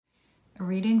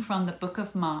reading from the book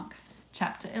of Mark,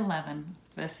 chapter 11,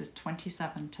 verses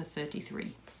 27 to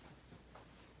 33.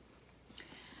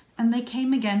 And they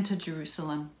came again to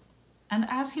Jerusalem, and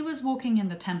as he was walking in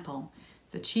the temple,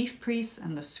 the chief priests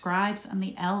and the scribes and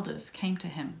the elders came to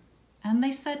him, and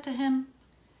they said to him,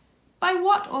 "By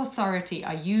what authority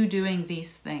are you doing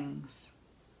these things?"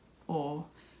 Or,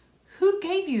 "Who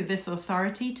gave you this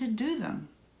authority to do them?"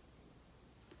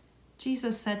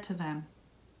 Jesus said to them,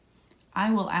 "I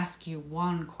will ask you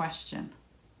one question.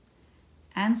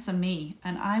 Answer me,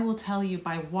 and I will tell you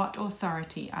by what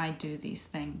authority I do these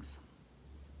things.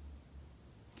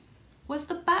 Was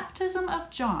the baptism of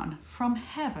John from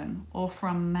heaven or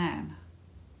from man?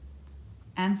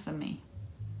 Answer me."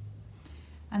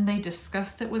 And they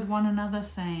discussed it with one another,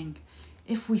 saying,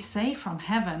 "If we say from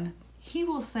heaven, he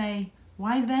will say,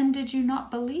 'Why then did you not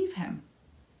believe him?'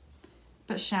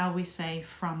 But shall we say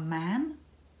from man?"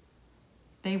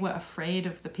 They were afraid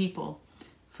of the people,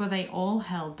 for they all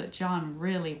held that John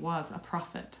really was a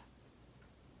prophet.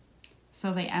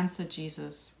 So they answered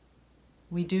Jesus,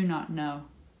 "We do not know."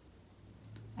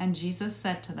 And Jesus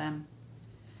said to them,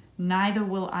 "Neither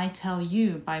will I tell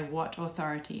you by what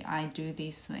authority I do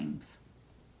these things."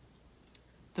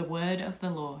 The word of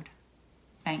the Lord.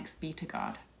 Thanks be to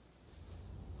God.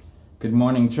 Good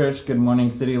morning, church. Good morning,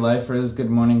 city lifers.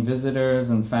 Good morning, visitors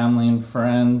and family and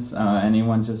friends.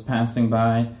 Anyone just passing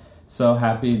by. So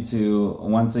happy to,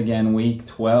 once again, week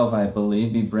 12, I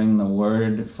believe, be bringing the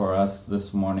word for us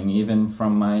this morning, even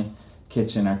from my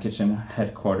kitchen, our kitchen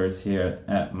headquarters here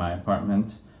at my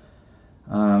apartment.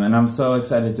 And I'm so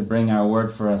excited to bring our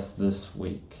word for us this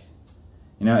week.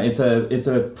 You know, it's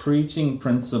a preaching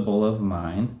principle of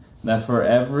mine that for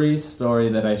every story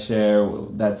that I share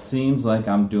that seems like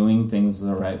I'm doing things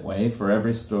the right way, for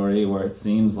every story where it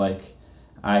seems like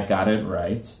I got it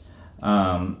right,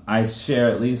 I share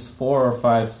at least 4 or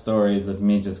 5 stories of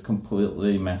me just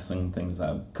completely messing things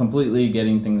up, completely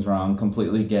getting things wrong,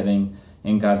 completely getting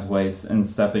in God's ways and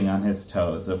stepping on his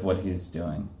toes of what he's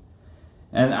doing.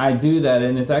 And I do that,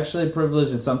 and it's actually a privilege.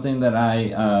 It's something that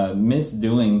I miss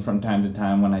doing from time to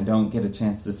time when I don't get a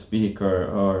chance to speak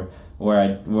or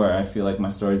where I feel like my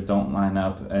stories don't line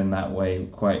up in that way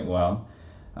quite well.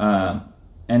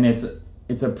 And it's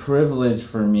a privilege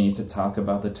for me to talk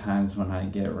about the times when I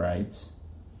get right,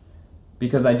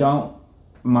 because I don't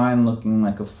mind looking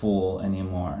like a fool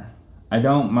anymore. I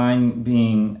don't mind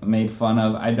being made fun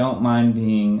of. I don't mind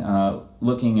being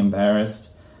looking embarrassed.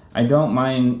 I don't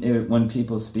mind it when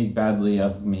people speak badly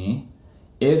of me,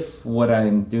 if what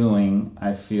I'm doing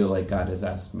I feel like God has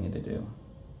asked me to do.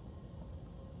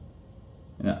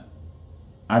 You know,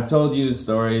 I've told you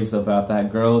stories about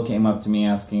that girl who came up to me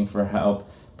asking for help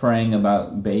praying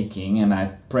about baking, and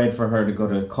I prayed for her to go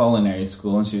to culinary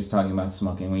school, and she was talking about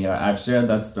smoking weed. I've shared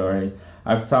that story.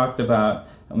 I've talked about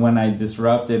when I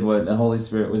disrupted what the Holy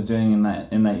Spirit was doing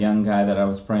in that young guy that I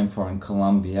was praying for in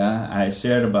Colombia. I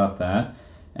shared about that,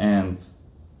 and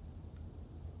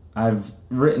I've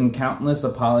written countless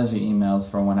apology emails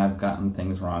for when I've gotten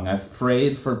things wrong. I've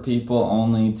prayed for people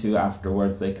only to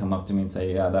afterwards they come up to me and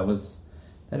say, "Yeah, that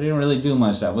didn't really do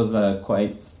much. That was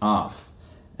quite off."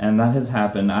 And that has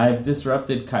happened. I've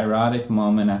disrupted kairotic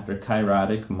moment after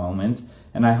kairotic moment,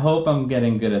 and I hope I'm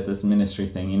getting good at this ministry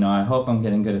thing. You know, I hope I'm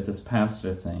getting good at this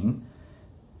pastor thing.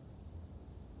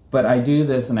 But I do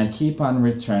this and I keep on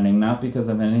returning, not because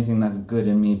of anything that's good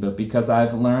in me, but because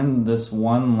I've learned this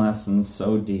one lesson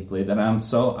so deeply, that I'm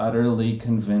so utterly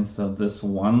convinced of this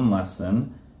one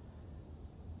lesson.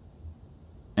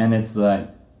 And it's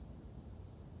that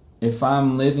if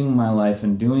I'm living my life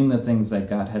and doing the things that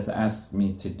God has asked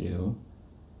me to do,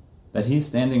 that he's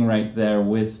standing right there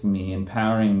with me,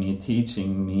 empowering me,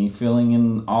 teaching me, filling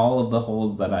in all of the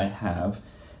holes that I have,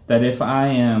 that if I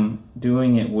am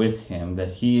doing it with him,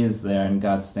 that he is there and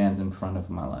God stands in front of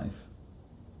my life.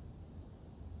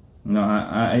 You know,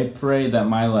 I pray that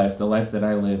my life, the life that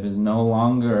I live, is no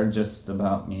longer just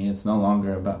about me. It's no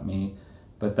longer about me,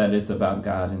 but that it's about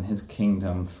God and his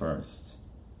kingdom first.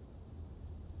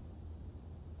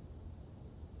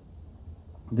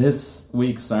 This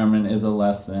week's sermon is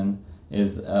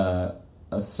a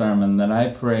sermon that I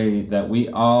pray that we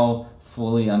all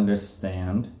fully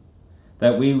understand,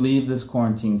 that we leave this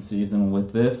quarantine season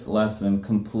with this lesson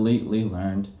completely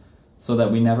learned, so that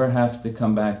we never have to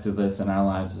come back to this in our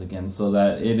lives again, so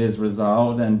that it is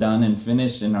resolved and done and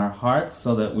finished in our hearts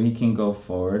so that we can go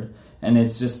forward. And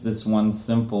it's just this one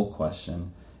simple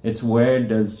question. It's, where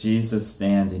does Jesus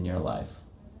stand in your life?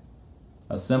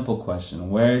 A simple question.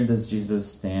 Where does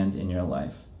Jesus stand in your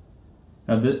life?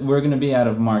 Now, we're going to be out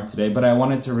of Mark today, but I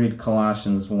wanted to read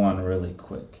Colossians 1 really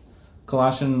quick.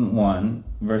 Colossians 1,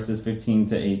 verses 15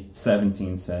 to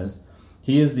 17 says,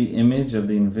 "He is the image of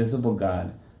the invisible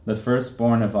God, the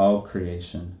firstborn of all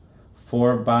creation.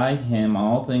 For by him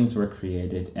all things were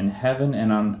created, in heaven and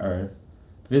on earth,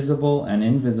 visible and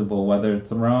invisible, whether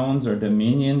thrones or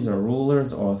dominions or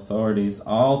rulers or authorities,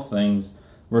 all things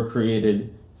were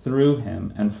created through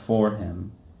him and for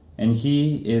him. And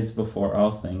he is before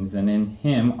all things, and in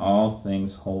him all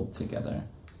things hold together."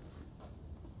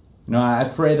 I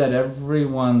pray that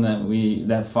everyone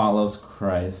that follows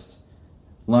Christ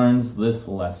learns this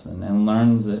lesson and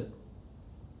learns it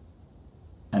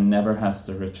and never has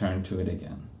to return to it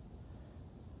again.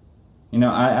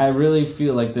 I really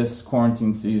feel like this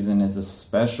quarantine season is a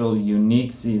special,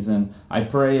 unique season. I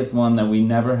pray it's one that we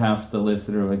never have to live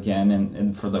through again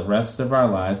and for the rest of our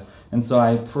lives. And so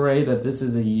I pray that this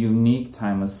is a unique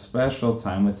time, a special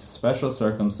time with special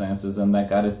circumstances, and that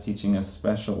God is teaching us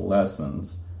special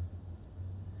lessons.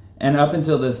 And up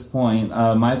until this point,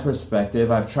 my perspective,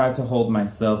 I've tried to hold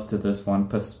myself to this one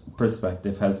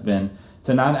perspective, has been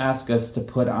to not ask us to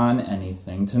put on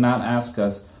anything, to not ask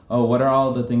us, oh, what are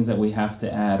all the things that we have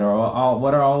to add, or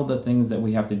what are all the things that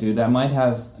we have to do? That might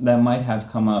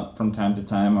have come up from time to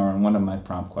time, or in one of my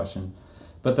prompt questions,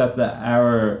 but that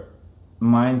our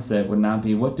mindset would not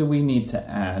be, what do we need to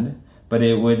add? But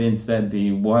it would instead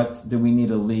be, what do we need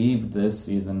to leave this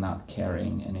season not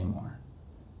carrying anymore?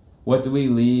 What do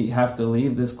we have to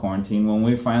leave this quarantine when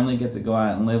we finally get to go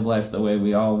out and live life the way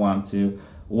we all want to?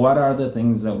 What are the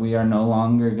things that we are no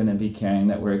longer going to be carrying,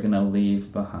 that we're going to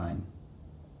leave behind?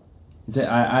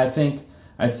 I think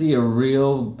I see a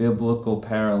real biblical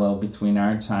parallel between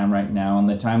our time right now and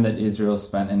the time that Israel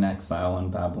spent in exile in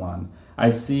Babylon.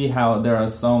 I see how there are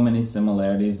so many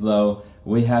similarities, though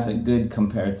we have it good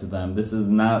compared to them. This is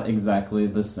not exactly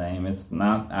the same. It's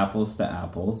not apples to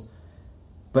apples.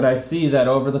 But I see that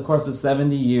over the course of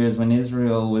 70 years, when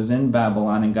Israel was in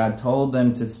Babylon and God told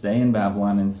them to stay in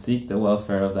Babylon and seek the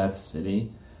welfare of that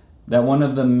city, that one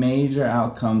of the major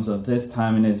outcomes of this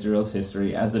time in Israel's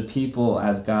history as a people,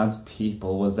 as God's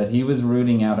people, was that he was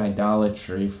rooting out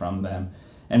idolatry from them.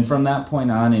 And from that point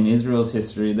on in Israel's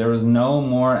history, there was no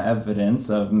more evidence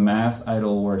of mass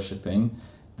idol worshiping.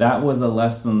 That was a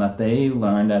lesson that they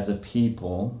learned as a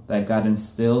people, that God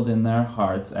instilled in their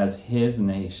hearts as his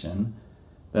nation,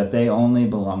 that they only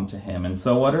belong to him. And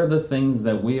so what are the things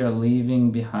that we are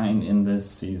leaving behind in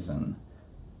this season?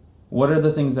 What are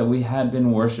the things that we had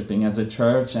been worshiping as a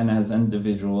church and as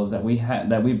individuals that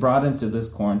we brought into this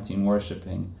quarantine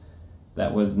worshiping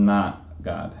that was not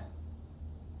God?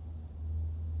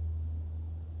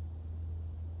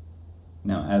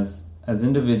 Now, as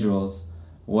individuals,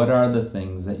 what are the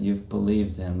things that you've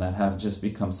believed in that have just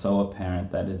become so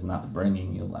apparent that is not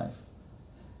bringing you life?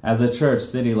 As a church,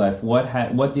 City Life,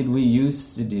 what did we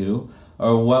used to do,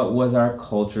 or what was our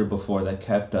culture before that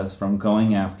kept us from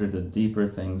going after the deeper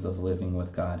things of living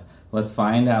with God? Let's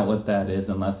find out what that is,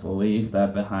 and let's leave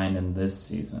that behind in this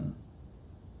season.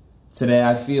 Today,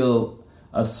 I feel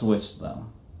a switch, though.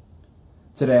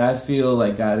 Today, I feel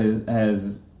like God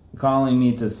is calling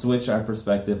me to switch our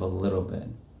perspective a little bit.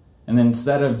 And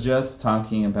instead of just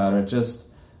talking about or just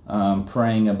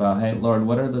praying about, hey, Lord,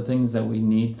 what are the things that we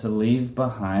need to leave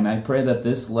behind? I pray that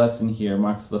this lesson here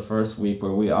marks the first week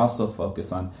where we also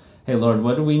focus on, hey, Lord,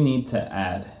 what do we need to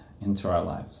add into our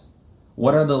lives?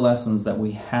 What are the lessons that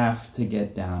we have to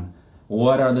get down?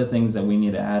 What are the things that we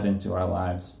need to add into our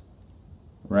lives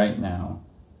right now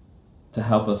to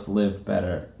help us live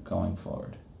better going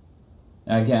forward?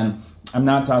 Again, I'm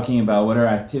not talking about what are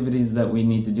activities that we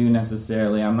need to do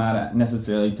necessarily. I'm not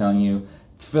necessarily telling you,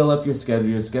 fill up your schedule.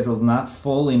 Your schedule's not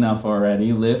full enough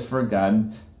already. Live for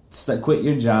God. Quit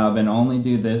your job and only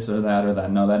do this or that or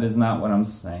that. No, that is not what I'm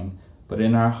saying. But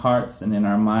in our hearts and in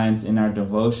our minds, in our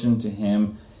devotion to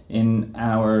him, in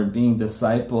our being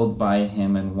discipled by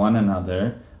him and one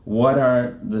another, what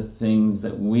are the things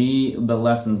that the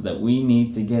lessons that we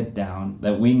need to get down,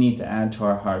 that we need to add to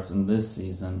our hearts in this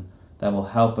season that will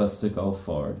help us to go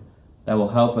forward, that will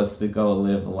help us to go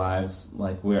live lives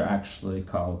like we're actually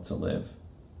called to live?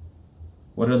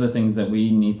 What are the things that we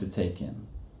need to take in?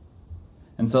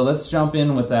 And so let's jump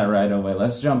in with that right away.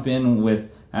 Let's jump in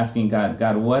with asking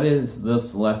God, what is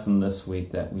this lesson this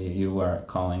week that you are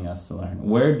calling us to learn?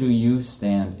 Where do you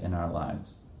stand in our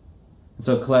lives? And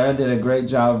so Clara did a great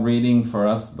job reading for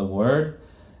us the Word.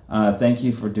 Thank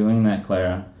you for doing that,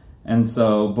 Clara. And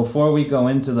so before we go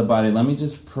into the body, let me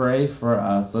just pray for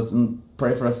us. Let's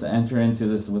pray for us to enter into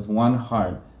this with one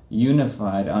heart,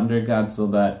 unified under God, so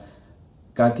that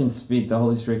God can speak, the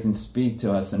Holy Spirit can speak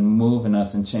to us and move in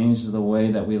us and change the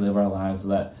way that we live our lives,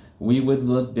 that we would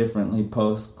look differently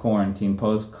post-quarantine,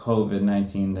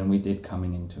 post-COVID-19 than we did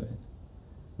coming into it.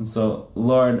 And so,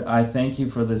 Lord, I thank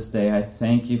you for this day. I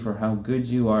thank you for how good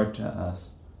you are to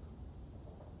us.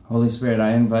 Holy Spirit,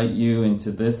 I invite you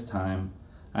into this time.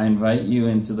 I invite you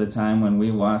into the time when we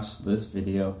watch this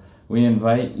video. We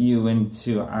invite you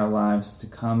into our lives to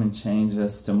come and change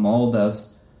us, to mold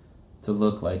us, to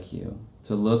look like you,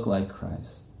 to look like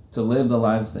Christ, to live the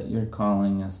lives that you're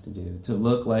calling us to do, to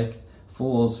look like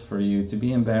fools for you, to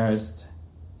be embarrassed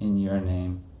in your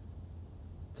name,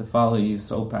 to follow you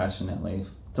so passionately,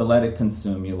 to let it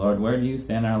consume you. Lord, where do you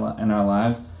stand in our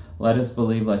lives? Let us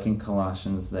believe, like in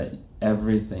Colossians, that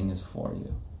everything is for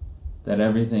you, that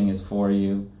everything is for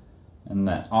you, and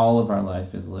that all of our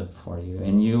life is lived for you.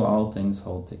 In you, all things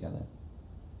hold together.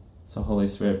 So, Holy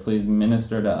Spirit, please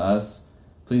minister to us.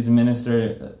 Please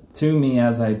minister to me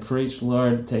as I preach,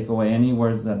 Lord. Take away any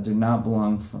words that do not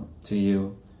belong to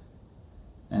you.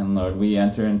 And Lord, we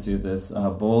enter into this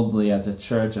boldly as a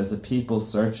church, as a people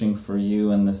searching for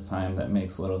you in this time that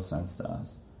makes little sense to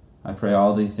us. I pray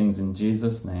all these things in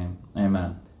Jesus' name.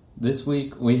 Amen. This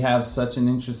week, we have such an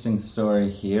interesting story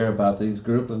here about these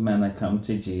group of men that come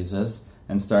to Jesus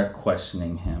and start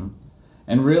questioning him.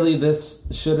 And really, this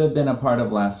should have been a part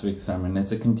of last week's sermon.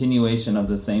 It's a continuation of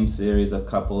the same series of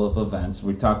couple of events.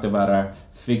 We talked about our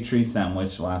fig tree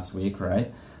sandwich last week,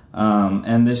 right?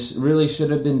 And this really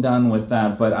should have been done with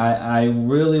that. But I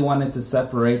really wanted to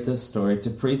separate this story, to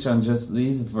preach on just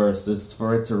these verses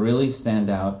for it to really stand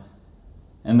out.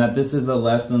 And that this is a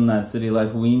lesson that City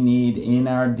Life we need in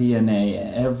our DNA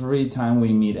every time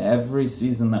we meet, every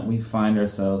season that we find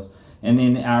ourselves, and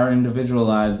in our individual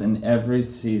lives, in every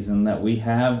season, that we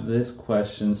have this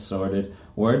question sorted.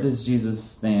 Where does Jesus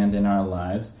stand in our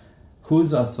lives?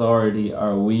 Whose authority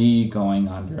are we going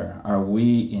under? Are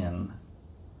we in?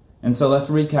 And so let's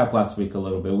recap last week a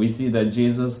little bit. We see that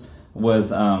Jesus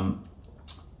was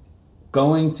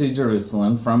going to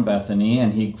Jerusalem from Bethany,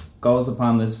 and he goes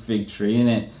upon this fig tree,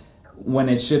 and when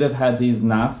it should have had these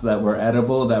knots that were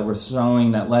edible, that were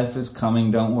showing that life is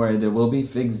coming, don't worry, there will be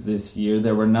figs this year.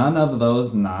 There were none of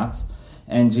those knots,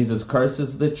 and Jesus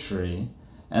curses the tree,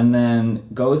 and then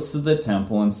goes to the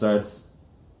temple and starts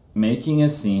making a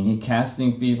scene. He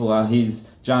casting people out.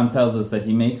 John tells us that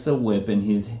he makes a whip, and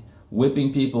he's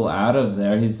whipping people out of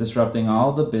there. He's disrupting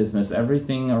all the business,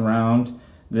 everything around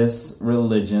this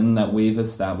religion that we've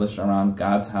established around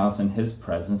God's house and his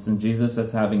presence, and Jesus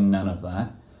is having none of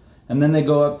that. And then they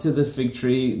go up to the fig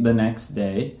tree the next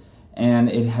day, and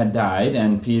it had died,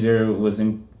 and Peter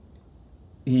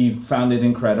he found it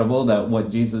incredible that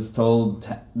what Jesus told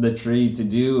the tree to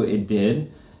do, it did,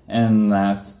 and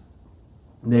that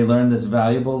they learned this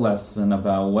valuable lesson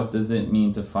about what does it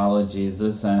mean to follow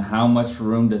Jesus, and how much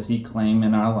room does he claim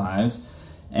in our lives,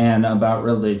 and about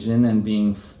religion and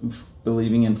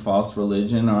believing in false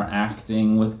religion, or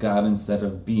acting with God instead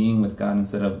of being with God,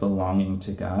 instead of belonging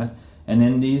to God. And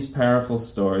in these powerful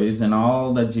stories and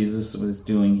all that Jesus was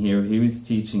doing here, he was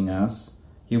teaching us,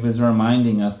 he was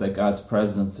reminding us that God's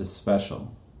presence is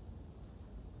special,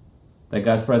 that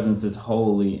God's presence is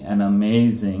holy and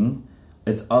amazing.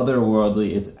 It's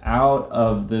otherworldly. It's out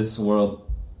of this world.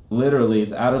 Literally,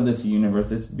 it's out of this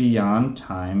universe. It's beyond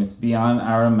time. It's beyond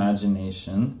our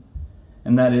imagination.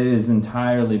 And that it is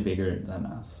entirely bigger than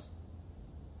us.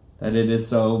 That it is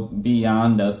so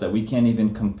beyond us that we can't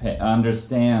even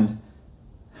understand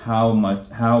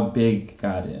how big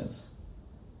God is.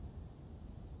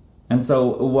 And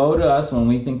so, woe to us when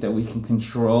we think that we can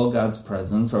control God's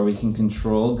presence, or we can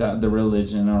control the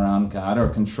religion around God, or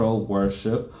control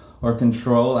worship, or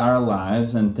control our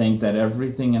lives, and think that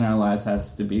everything in our lives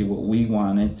has to be what we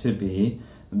want it to be.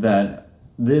 That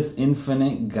this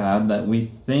infinite God that we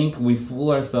think, we fool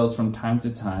ourselves from time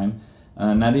to time,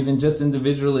 not even just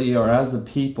individually or as a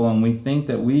people, and we think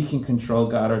that we can control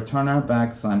God or turn our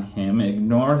backs on him,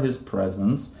 ignore his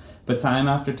presence. But time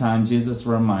after time, Jesus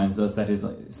reminds us that he's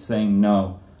saying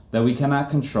no, that we cannot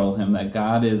control him, that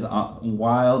God is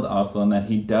wild also, and that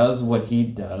he does what he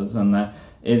does, and that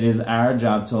it is our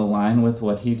job to align with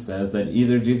what he says, that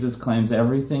either Jesus claims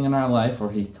everything in our life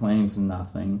or he claims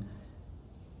nothing.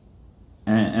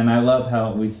 And I love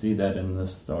how we see that in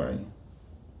this story.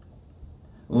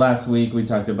 Last week we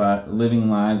talked about living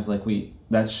lives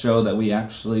that show that we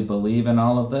actually believe in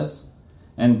all of this.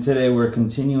 And today we're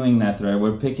continuing that thread.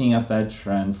 We're picking up that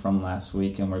trend from last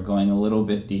week, and we're going a little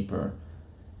bit deeper.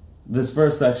 This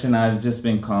first section I've just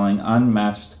been calling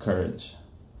Unmatched Courage.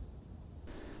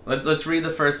 Let's read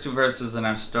the first two verses in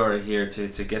our story here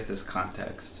to get this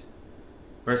context.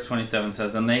 Verse 27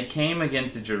 says, "And they came again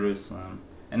to Jerusalem,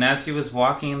 and as he was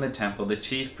walking in the temple, the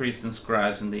chief priests and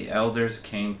scribes and the elders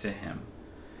came to him.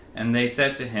 And they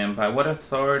said to him, "By what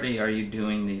authority are you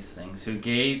doing these things? Who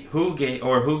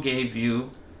gave you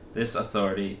this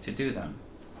authority to do them?"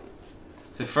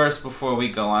 So first, before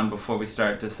we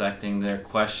start dissecting their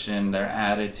question, their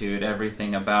attitude,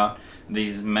 everything about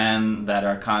these men that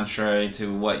are contrary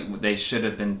to what they should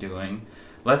have been doing,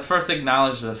 let's first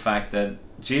acknowledge the fact that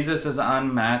Jesus is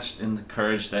unmatched in the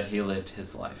courage that he lived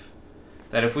his life.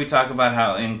 That if we talk about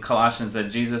how in Colossians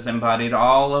that Jesus embodied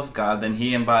all of God, then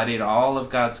he embodied all of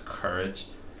God's courage.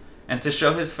 And to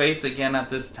show his face again at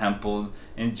this temple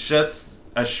in just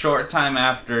a short time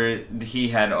after he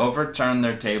had overturned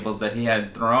their tables, that he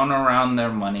had thrown around their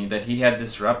money, that he had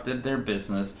disrupted their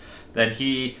business, that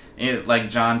he, like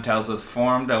John tells us,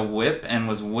 formed a whip and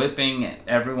was whipping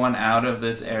everyone out of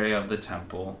this area of the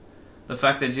temple. The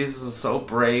fact that Jesus was so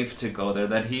brave to go there,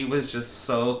 that he was just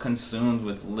so consumed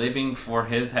with living for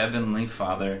his heavenly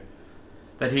Father,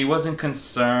 that he wasn't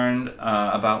concerned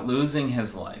about losing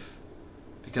his life,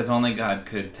 because only God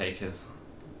could take his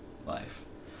life.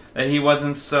 That he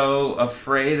wasn't so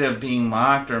afraid of being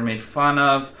mocked or made fun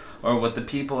of, or what the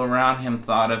people around him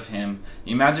thought of him.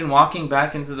 Imagine walking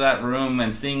back into that room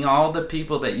and seeing all the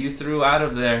people that you threw out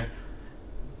of there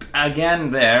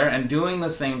again there and doing the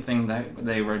same thing that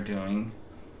they were doing.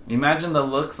 Imagine the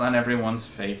looks on everyone's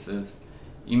faces.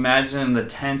 Imagine the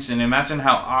tension. Imagine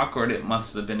how awkward it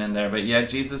must have been in there. But yet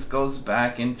Jesus goes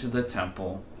back into the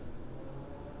temple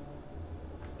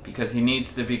because he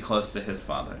needs to be close to his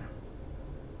Father.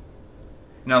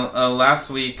 Last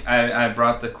week I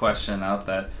brought the question out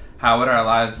that how would our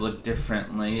lives look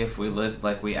differently if we lived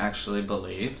like we actually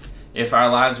believed? If our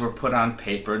lives were put on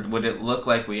paper, would it look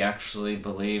like we actually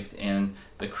believed in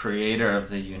the creator of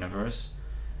the universe?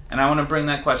 And I want to bring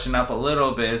that question up a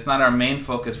little bit. It's not our main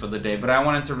focus for the day, but I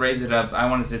wanted to raise it up. I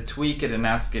wanted to tweak it and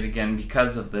ask it again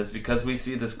because of this, because we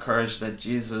see this courage that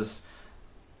Jesus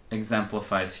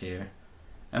exemplifies here.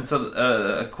 And so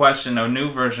a new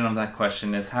version of that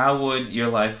question is, how would your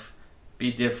life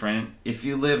be different if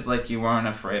you lived like you weren't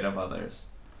afraid of others?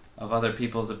 Of other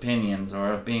people's opinions,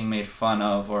 or of being made fun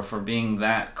of, or for being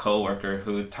that coworker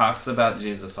who talks about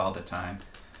Jesus all the time?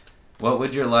 What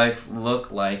would your life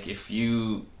look like if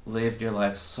you lived your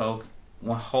life so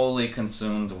wholly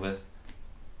consumed with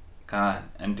God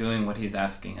and doing what he's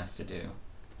asking us to do?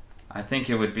 I think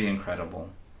it would be incredible.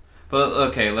 But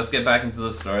okay, let's get back into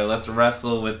the story. Let's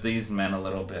wrestle with these men a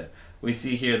little bit. We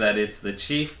see here that it's the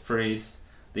chief priests,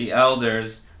 the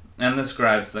elders, and the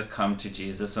scribes that come to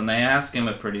Jesus, and they ask him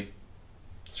a pretty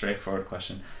straightforward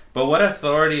question. But what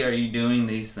authority are you doing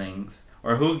these things?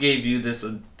 Or who gave you this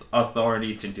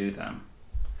authority to do them?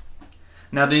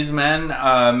 Now these men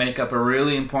make up a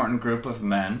really important group of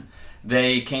men.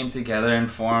 They came together and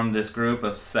formed this group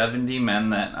of 70 men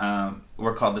that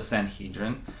were called the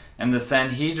Sanhedrin. And the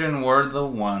Sanhedrin were the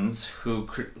ones who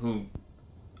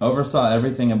oversaw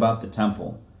everything about the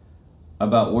temple,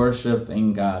 about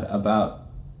worshiping God, about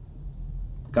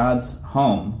God's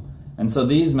home. And so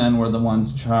these men were the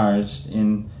ones charged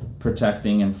in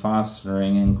protecting and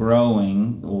fostering and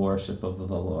growing the worship of the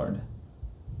Lord.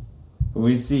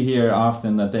 We see here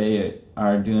often that they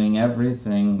are doing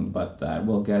everything but that.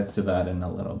 We'll get to that in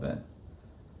a little bit.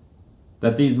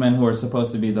 That these men who are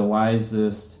supposed to be the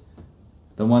wisest,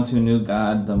 the ones who knew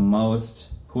God the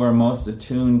most, who are most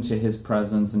attuned to his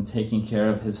presence and taking care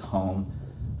of his home,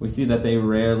 we see that they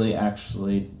rarely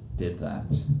actually did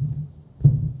that.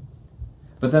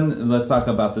 But then let's talk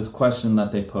about this question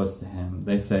that they pose to him.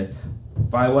 They say,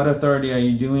 by what authority are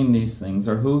you doing these things?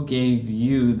 Or who gave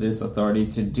you this authority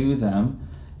to do them?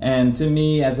 And to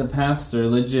me, as a pastor,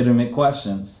 legitimate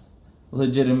questions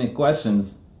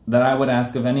that I would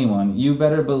ask of anyone. You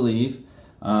better believe,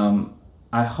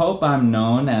 I hope I'm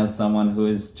known as someone who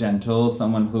is gentle,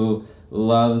 someone who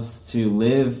loves to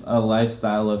live a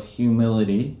lifestyle of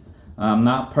humility. I'm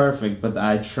not perfect, but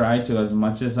I try to as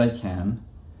much as I can.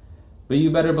 But you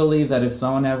better believe that if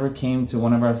someone ever came to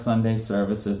one of our Sunday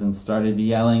services and started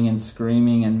yelling and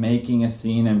screaming and making a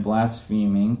scene and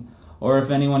blaspheming, or if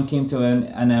anyone came to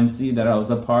an MC that I was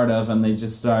a part of and they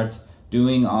just start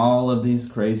doing all of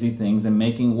these crazy things and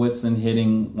making whips and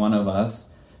hitting one of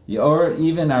us, or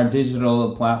even our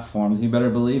digital platforms, you better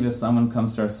believe if someone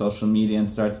comes to our social media and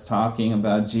starts talking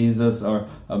about Jesus or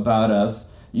about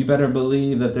us, you better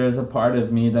believe that there's a part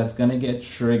of me that's going to get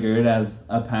triggered as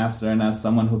a pastor and as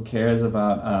someone who cares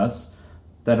about us,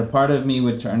 that a part of me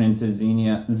would turn into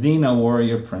Xena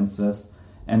warrior princess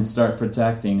and start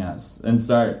protecting us and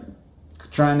start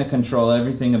trying to control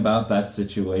everything about that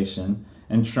situation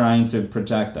and trying to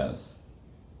protect us.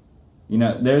 You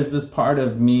know, there's this part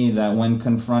of me that when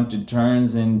confronted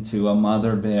turns into a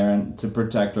mother bear and to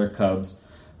protect her cubs.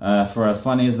 For as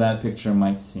funny as that picture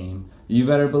might seem, you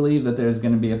better believe that there's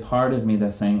going to be a part of me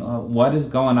that's saying, oh, what is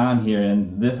going on here?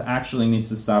 And this actually needs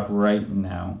to stop right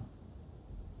now.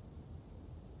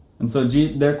 And so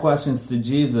their questions to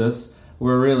Jesus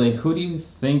were really, who do you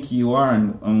think you are,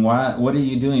 and what are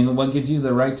you doing? What gives you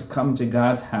the right to come to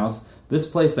God's house, this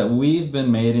place that we've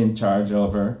been made in charge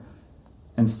over,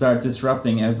 and start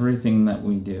disrupting everything that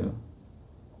we do?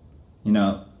 You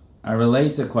know, I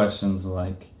relate to questions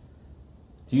like,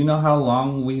 do you know how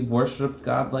long we've worshipped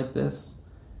God like this?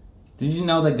 Did you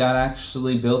know that God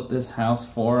actually built this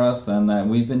house for us, and that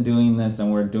we've been doing this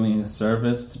and we're doing a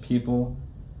service to people?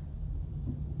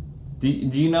 Do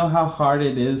you know how hard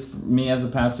it is for me as a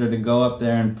pastor to go up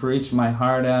there and preach my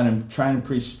heart out and try and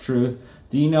preach truth?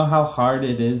 Do you know how hard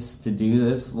it is to do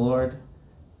this, Lord?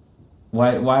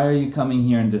 Why are you coming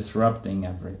here and disrupting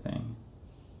everything?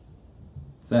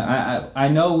 So I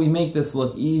know we make this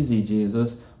look easy,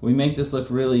 Jesus. We make this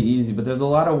look really easy, but there's a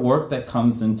lot of work that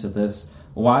comes into this.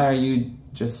 Why are you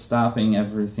just stopping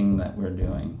everything that we're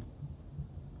doing?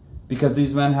 Because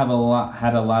these men had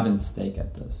a lot in stake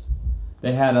at this.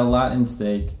 They had a lot in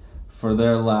stake for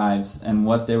their lives and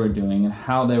what they were doing and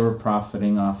how they were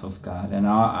profiting off of God and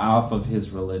off of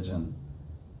his religion.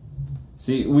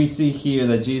 See, we see here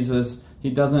that Jesus,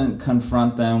 he doesn't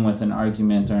confront them with an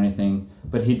argument or anything,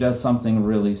 but he does something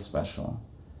really special.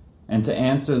 And to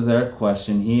answer their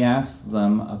question, he asks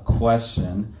them a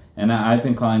question, and I've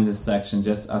been calling this section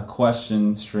just a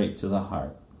question straight to the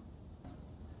heart.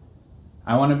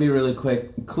 I want to be really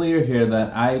clear here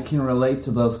that I can relate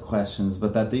to those questions,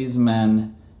 but that these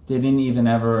men didn't even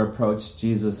ever approach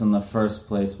Jesus in the first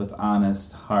place with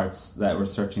honest hearts that were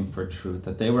searching for truth,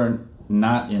 that they were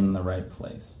not in the right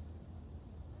place.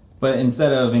 But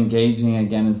instead of engaging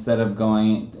again, instead of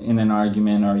going in an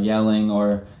argument or yelling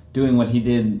or doing what he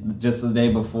did just the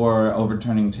day before,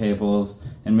 overturning tables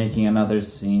and making another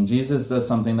scene, Jesus does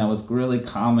something that was really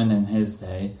common in his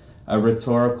day, a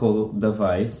rhetorical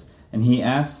device. And he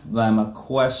asked them a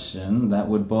question that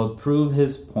would both prove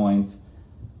his point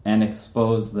and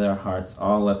expose their hearts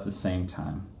all at the same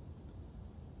time.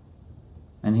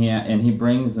 And he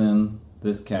brings in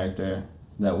this character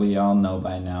that we all know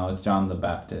by now as John the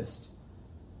Baptist.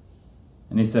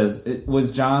 And he says,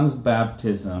 was John's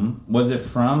baptism, was it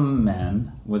from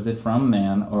man? Was it from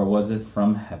man, or was it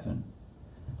from heaven?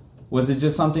 Was it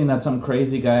just something that some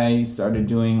crazy guy started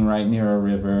doing right near a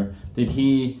river? Did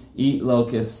he eat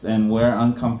locusts and wear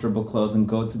uncomfortable clothes and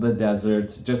go to the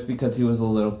desert just because he was a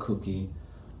little kooky?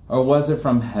 Or was it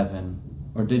from heaven?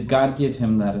 Or did God give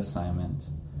him that assignment?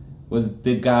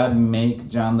 Did God make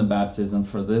John the Baptist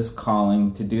for this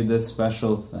calling to do this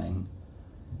special thing?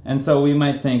 And so we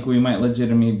might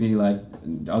legitimately be like,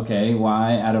 okay,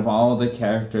 why out of all the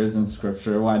characters in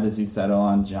Scripture, why does he settle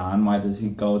on John? Why does he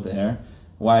go there?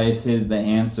 Why is the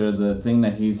answer, the thing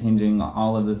that he's hinging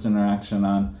all of this interaction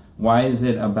on, why is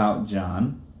it about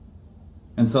John?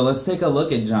 And so let's take a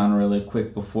look at John really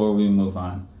quick before we move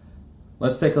on.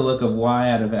 Let's take a look at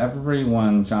why out of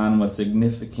everyone John was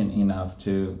significant enough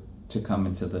to come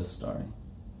into this story.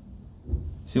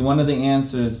 See, one of the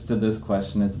answers to this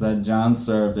question is that John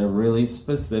served a really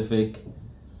specific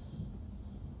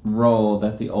role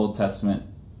that the Old Testament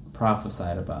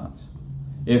prophesied about.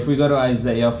 If we go to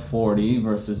Isaiah 40,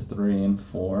 verses 3 and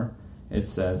 4, it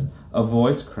says, "A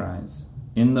voice cries,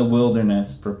 'In the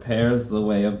wilderness prepares the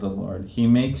way of the Lord. He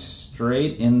makes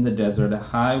straight in the desert a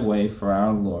highway for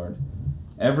our Lord.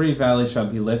 Every valley shall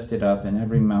be lifted up, and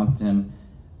every mountain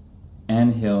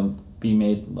and hill be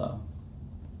made low.'"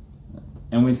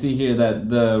 And we see here that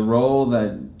the role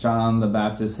that John the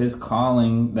Baptist, his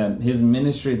calling, that his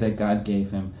ministry that God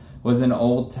gave him, was an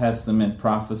Old Testament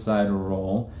prophesied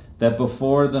role, that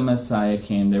before the Messiah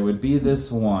came, there would be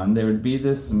this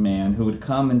man who would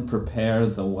come and prepare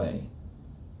the way.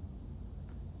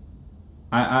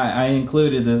 I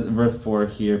included this verse 4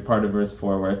 here, part of verse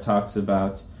 4, where it talks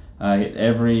about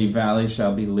every valley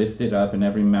shall be lifted up and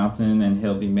every mountain and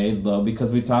hill be made low,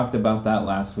 because we talked about that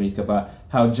last week, about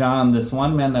how John, this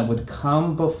one man that would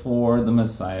come before the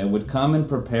Messiah, would come and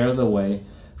prepare the way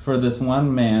for this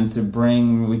one man to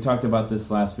bring, we talked about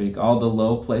this last week, all the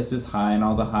low places high and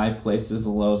all the high places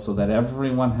low, so that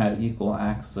everyone had equal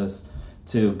access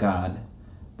to God.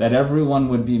 That everyone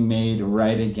would be made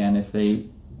right again if they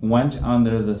went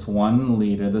under this one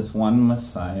leader, this one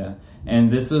Messiah.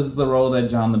 And this is the role that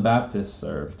John the Baptist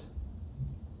served.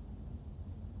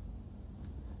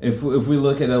 If we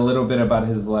look at a little bit about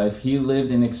his life, he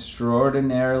lived an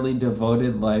extraordinarily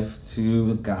devoted life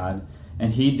to God.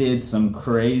 And he did some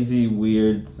crazy,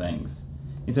 weird things.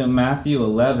 So Matthew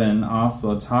 11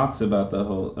 also talks about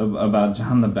about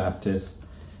John the Baptist.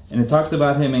 And it talks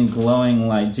about him in glowing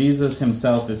light. Jesus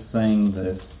himself is saying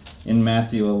this in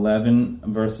Matthew 11,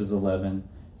 verses 11.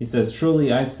 He says,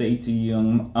 "Truly I say to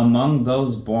you, among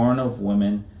those born of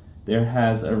women, there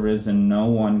has arisen no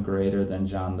one greater than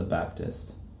John the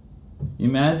Baptist."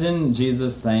 Imagine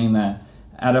Jesus saying that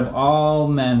out of all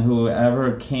men who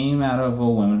ever came out of a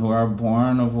woman, who are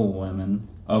born of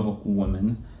a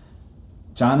woman,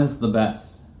 John is the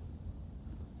best.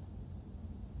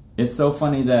 It's so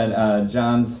funny that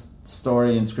John's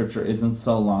story in Scripture isn't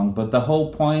so long, but the whole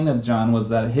point of John was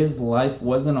that his life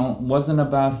wasn't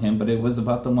about him, but it was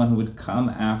about the one who would come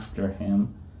after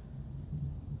him,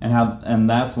 and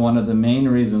that's one of the main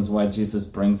reasons why Jesus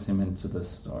brings him into this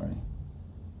story.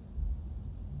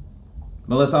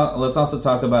 But let's also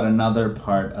talk about another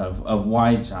part of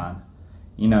why John.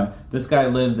 This guy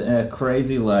lived a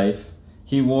crazy life.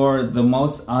 He wore the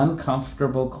most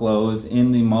uncomfortable clothes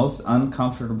in the most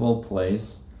uncomfortable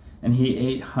place, and he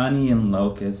ate honey and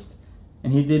locusts,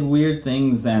 and he did weird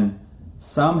things, and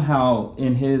somehow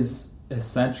in his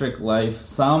eccentric life,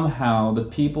 somehow the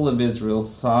people of Israel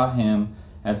saw him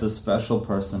as a special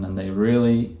person, and they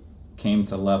really came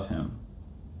to love him.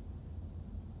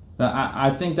 I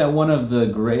think that one of the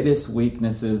greatest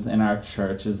weaknesses in our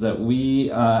church is that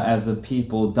we as a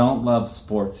people don't love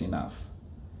sports enough.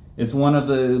 It's one of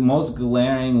the most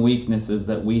glaring weaknesses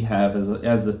that we have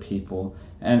as a people.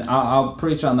 And I'll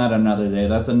preach on that another day.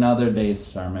 That's another day's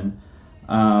sermon.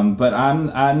 But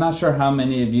I'm not sure how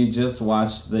many of you just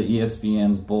watched the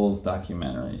ESPN's Bulls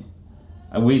documentary.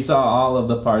 We saw all of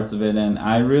the parts of it, and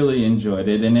I really enjoyed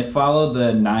it. And it followed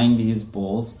the 90s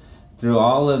Bulls through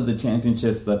all of the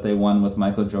championships that they won with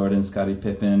Michael Jordan, Scottie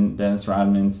Pippen, Dennis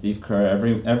Rodman, Steve Kerr,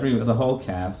 the whole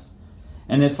cast.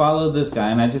 And it followed this guy,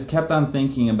 and I just kept on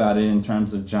thinking about it in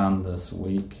terms of John this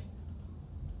week.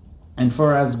 And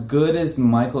for as good as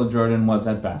Michael Jordan was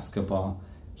at basketball,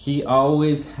 he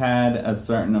always had a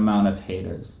certain amount of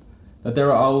haters. That there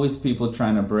were always people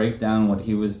trying to break down what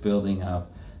he was building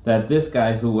up. That this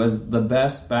guy, who was the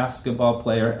best basketball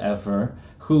player ever,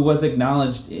 who was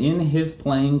acknowledged in his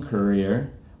playing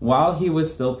career, while he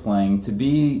was still playing, to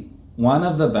be one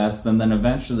of the best, and then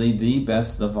eventually the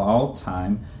best of all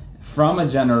time, from a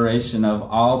generation of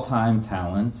all-time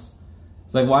talents.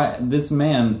 It's like, why this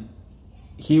man,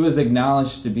 he was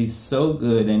acknowledged to be so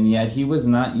good, and yet he was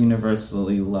not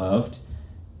universally loved.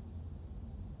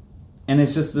 And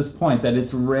it's just this point that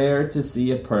it's rare to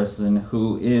see a person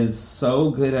who is so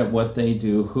good at what they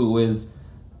do, who is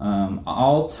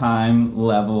all-time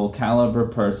level caliber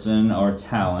person or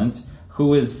talent,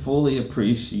 who is fully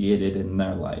appreciated in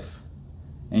their life.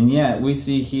 And yet we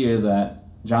see here that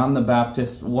John the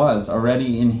Baptist was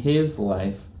already in his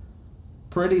life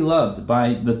pretty loved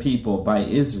by the people, by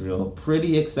Israel,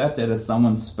 pretty accepted as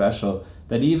someone special,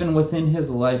 that even within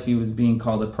his life he was being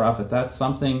called a prophet. That's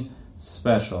something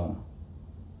special.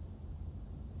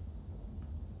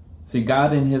 See,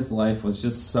 God in his life was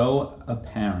just so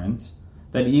apparent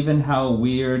that even how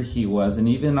weird he was, and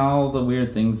even all the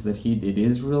weird things that he did,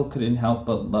 Israel couldn't help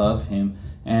but love him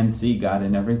and see God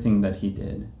in everything that he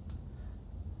did.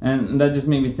 And that just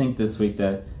made me think this week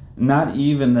that not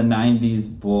even the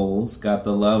 90s Bulls got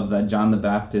the love that John the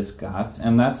Baptist got.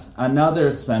 And that's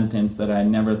another sentence that I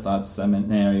never thought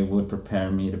seminary would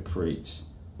prepare me to preach.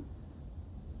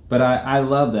 But I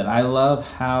love that. I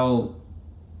love how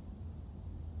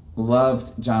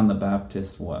loved John the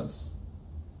Baptist was.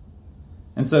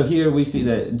 And so here we see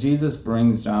that Jesus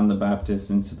brings John the Baptist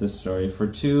into the story for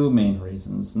two main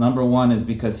reasons. Number one is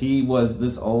because he was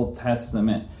this Old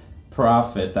Testament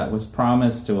prophet that was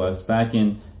promised to us back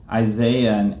in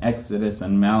Isaiah and Exodus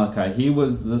and Malachi. He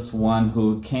was this one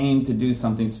who came to do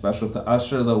something special, to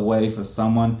usher the way for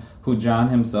someone who John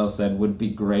himself said would be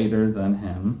greater than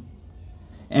him.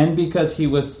 And because he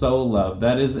was so loved.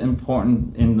 That is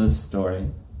important in this story.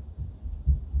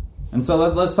 And so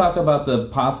let's talk about the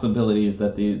possibilities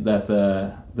that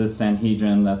the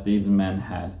Sanhedrin, that these men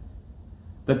had.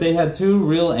 That they had two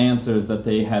real answers that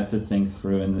they had to think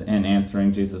through in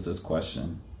answering Jesus'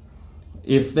 question.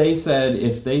 If they said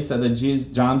that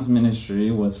John's ministry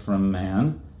was from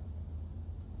man,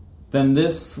 then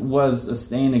this was a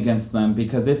stain against them,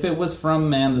 because if it was from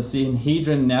man, the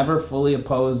Sanhedrin never fully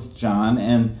opposed John,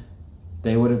 and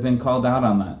they would have been called out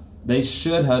on that. They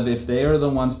should have, if they are the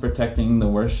ones protecting the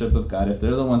worship of God, if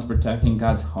they're the ones protecting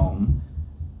God's home,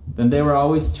 then they were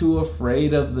always too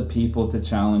afraid of the people to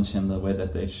challenge him the way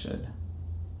that they should.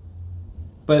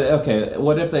 But okay,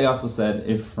 what if they also said,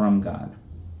 if from God?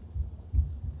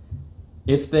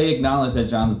 If they acknowledged that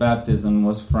John's baptism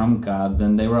was from God,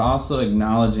 then they were also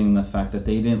acknowledging the fact that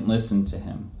they didn't listen to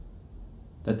him,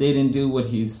 that they didn't do what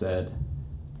he said.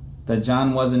 that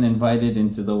John wasn't invited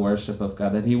into the worship of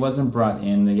God, that he wasn't brought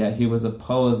in, that yet he was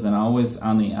opposed and always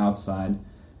on the outside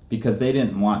because they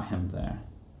didn't want him there.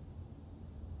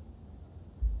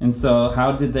 And so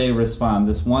how did they respond?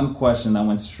 This one question that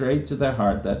went straight to their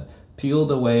heart, that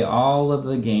peeled away all of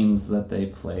the games that they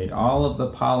played, all of the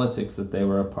politics that they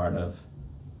were a part of.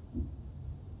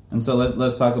 And so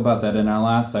let's talk about that in our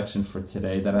last section for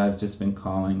today that I've just been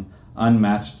calling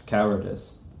Unmatched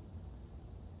Cowardice.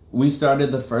 We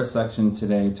started the first section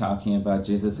today talking about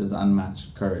Jesus'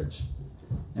 unmatched courage.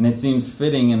 And it seems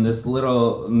fitting in this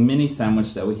little mini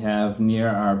sandwich that we have near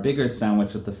our bigger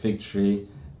sandwich with the fig tree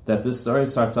that this story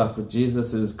starts off with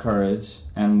Jesus' courage,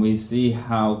 and we see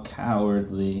how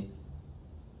cowardly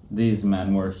these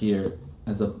men were here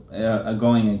as a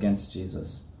going against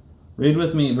Jesus. Read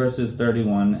with me verses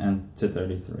 31 and to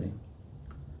 33.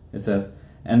 It says,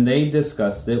 "And they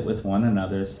discussed it with one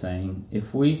another, saying,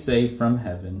 'If we say from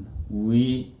heaven,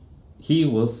 he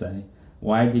will say,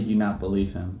 why did you not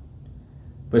believe him?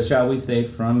 But shall we say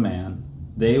from man?'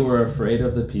 They were afraid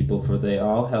of the people, for they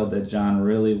all held that John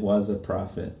really was a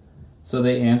prophet. So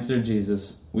they answered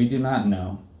Jesus, 'We do not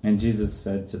know.' And Jesus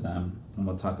said to them," and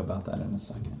we'll talk about that in a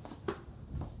second.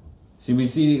 See, we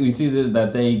see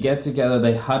that they get together,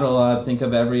 they huddle up. Think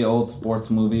of every old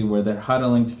sports movie where they're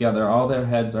huddling together, all their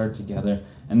heads are together,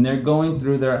 and they're going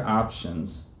through their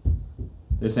options.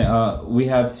 They're saying, we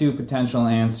have two potential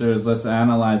answers, let's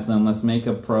analyze them, let's make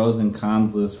a pros and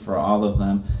cons list for all of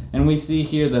them. And we see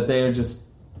here that they are just,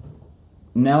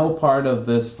 no part of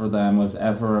this for them was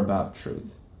ever about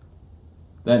truth.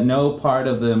 That no part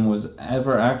of them was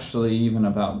ever actually even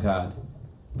about God.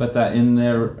 But that in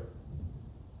their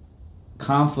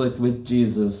conflict with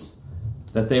Jesus,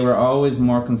 that they were always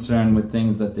more concerned with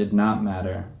things that did not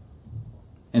matter.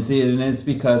 And see, and it's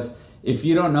because if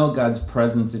you don't know God's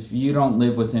presence, if you don't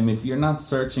live with him, if you're not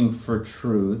searching for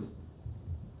truth,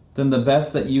 then the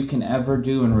best that you can ever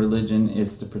do in religion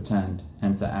is to pretend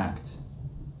and to act.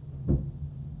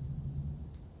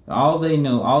 All they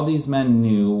knew, all these men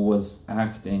knew, was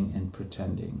acting and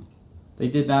pretending. They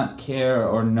did not care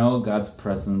or know God's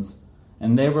presence,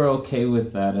 and they were okay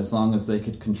with that as long as they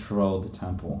could control the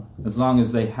temple, as long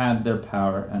as they had their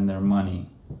power and their money.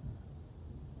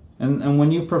 And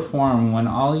when you perform, when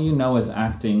all you know is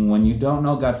acting, when you don't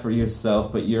know God for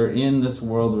yourself, but you're in this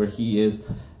world where he is,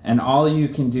 and all you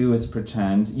can do is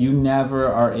pretend, you never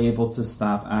are able to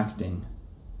stop acting.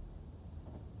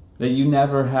 That you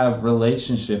never have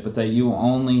relationship, but that you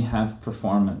only have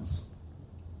performance.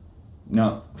 You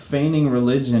know, feigning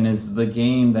religion is a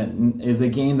game that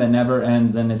never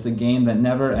ends, and it's a game that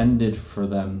never ended for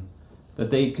them.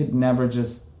 That they could never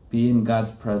just be in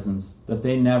God's presence, that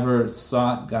they never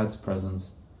sought God's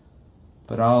presence,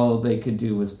 but all they could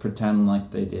do was pretend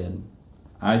like they did.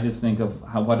 I just think of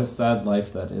what a sad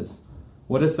life that is.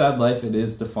 What a sad life it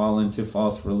is to fall into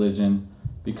false religion,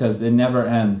 because it never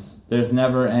ends. There's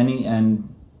never any end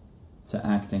to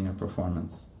acting or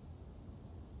performance.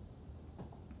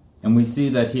 And we see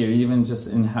that here, even just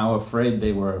in how afraid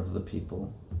they were of the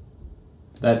people.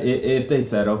 That if they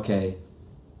said, okay,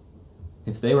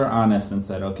 if they were honest and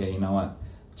said, okay, you know what,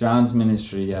 John's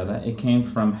ministry, that it came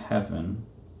from heaven,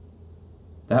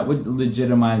 that would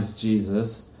legitimize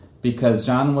Jesus, because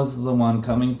John was the one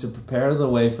coming to prepare the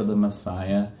way for the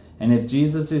Messiah. And if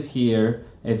Jesus is here,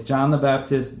 if John the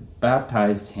Baptist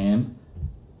baptized him,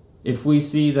 if we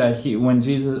see that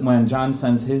when John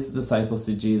sends his disciples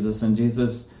to Jesus and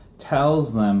Jesus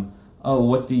tells them, oh,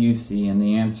 what do you see? And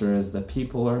the answer is that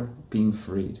people are being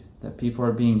freed, that people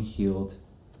are being healed,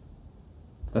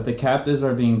 that the captives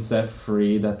are being set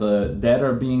free, that the dead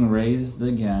are being raised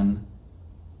again.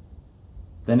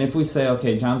 Then if we say,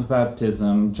 okay, John's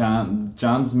baptism,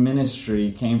 John's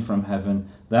ministry came from heaven,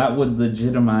 that would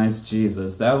legitimize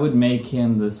Jesus. That would make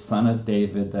him the son of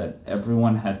David that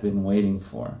everyone had been waiting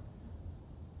for.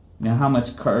 You know how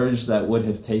much courage that would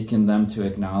have taken them to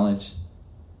acknowledge?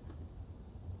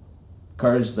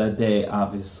 Courage that they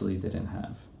obviously didn't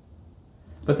have.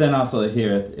 But then also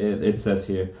here, it says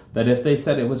here, that if they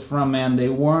said it was from man, they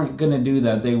weren't going to do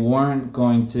that. They weren't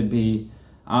going to be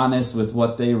honest with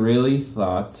what they really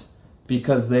thought,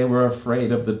 because they were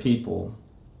afraid of the people.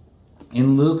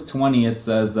 In Luke 20, it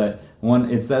says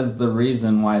the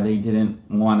reason why they didn't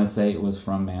want to say it was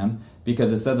from man,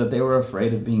 because it said that they were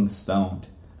afraid of being stoned.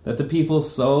 That the people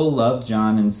so loved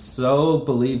John and so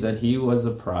believed that he was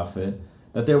a prophet,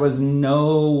 that there was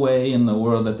no way in the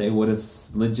world that they would have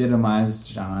legitimized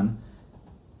John.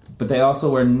 But they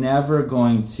also were never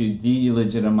going to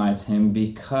delegitimize him,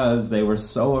 because they were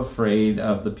so afraid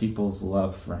of the people's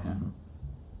love for him.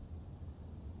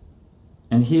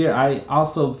 And here I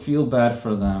also feel bad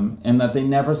for them in that they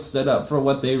never stood up for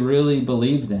what they really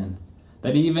believed in.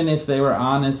 That even if they were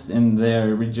honest in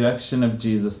their rejection of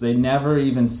Jesus, they never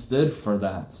even stood for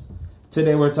that.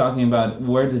 Today we're talking about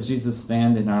where does Jesus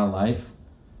stand in our life.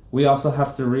 We also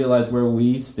have to realize where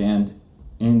we stand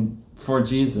for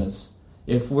Jesus.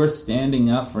 If we're standing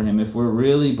up for him, if we're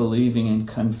really believing and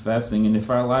confessing, and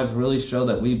if our lives really show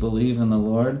that we believe in the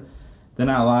Lord, then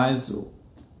our lives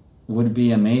would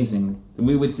be amazing.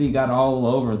 We would see God all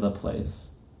over the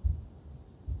place.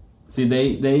 See,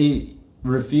 they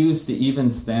refused to even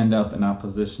stand up in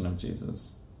opposition of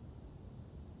Jesus.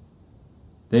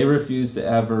 They refused to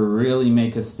ever really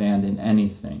make a stand in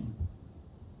anything.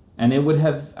 And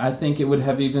I think it would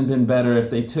have even been better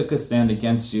if they took a stand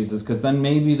against Jesus, because then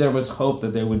maybe there was hope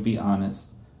that they would be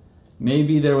honest.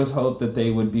 Maybe there was hope that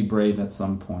they would be brave at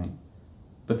some point.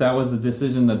 But that was a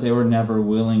decision that they were never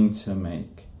willing to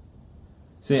make.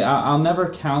 See, I'll never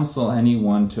counsel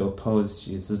anyone to oppose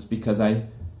Jesus because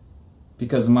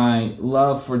my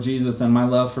love for Jesus and my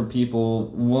love for people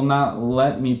will not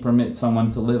let me permit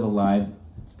someone to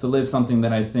live something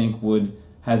that I think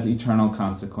has eternal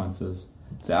consequences.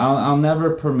 So I'll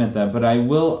never permit that, but I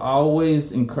will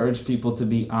always encourage people to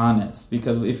be honest,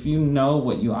 because if you know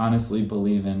what you honestly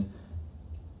believe in,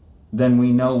 then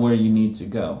we know where you need to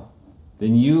go.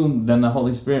 Then the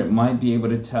Holy Spirit might be able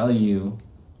to tell you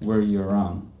where you're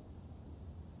wrong.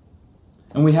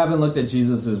 And we haven't looked at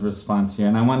Jesus' response here,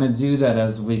 and I want to do that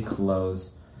as we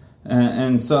close.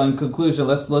 And so in conclusion,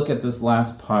 let's look at this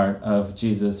last part of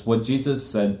Jesus, what Jesus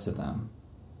said to them.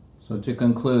 So to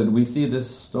conclude, we see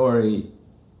this story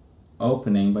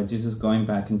opening by Jesus going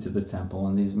back into the temple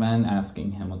and these men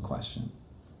asking him a question.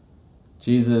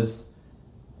 Jesus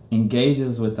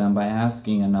engages with them by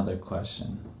asking another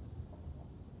question.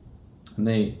 And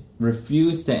they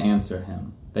refuse to answer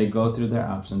him. They go through their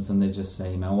options and they just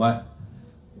say, you know what?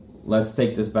 Let's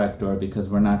take this back door because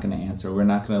we're not going to answer. We're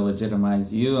not going to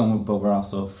legitimize you, but we're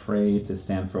also afraid to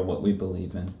stand for what we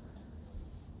believe in.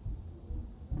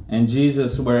 And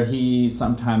Jesus, where he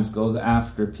sometimes goes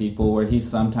after people, where he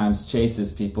sometimes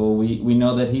chases people, we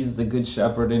know that he's the good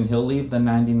shepherd and he'll leave the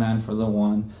 99 for the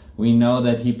one. We know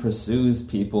that he pursues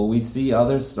people. We see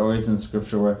other stories in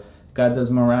Scripture where God does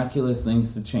miraculous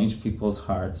things to change people's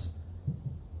hearts.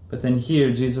 But then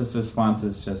here, Jesus' response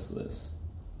is just this: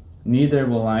 neither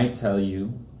will I tell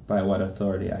you by what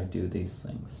authority I do these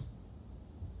things.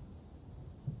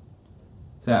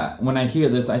 So when I hear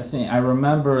this, I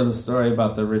remember the story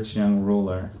about the rich young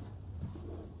ruler,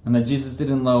 and that Jesus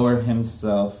didn't lower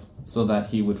himself so that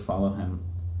he would follow him.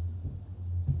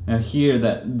 Now here,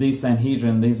 that these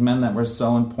Sanhedrin, these men that were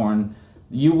so important,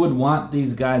 you would want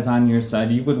these guys on your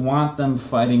side. You would want them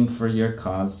fighting for your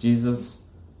cause. Jesus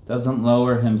doesn't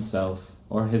lower himself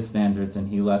or his standards, and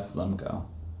he lets them go.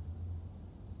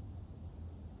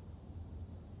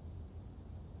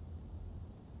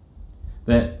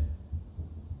 That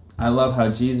I love how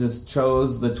Jesus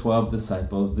chose the 12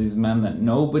 disciples, these men that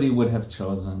nobody would have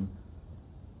chosen,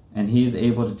 and he's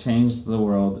able to change the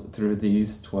world through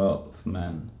these 12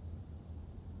 men.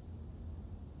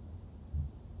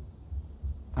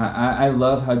 I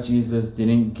love how Jesus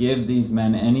didn't give these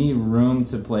men any room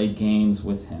to play games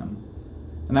with him.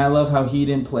 And I love how he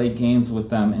didn't play games with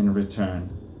them in return.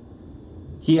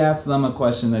 He asked them a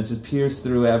question that just pierced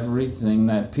through everything,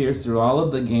 that pierced through all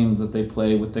of the games that they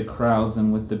play with the crowds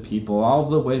and with the people, all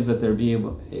the ways that they're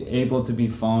able to be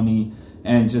phony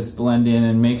and just blend in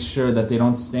and make sure that they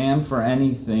don't stand for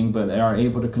anything, but they are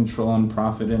able to control and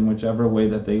profit in whichever way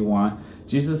that they want.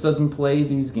 Jesus doesn't play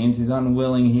these games. He's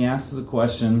unwilling. He asks a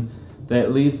question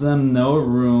that leaves them no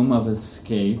room of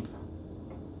escape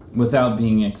without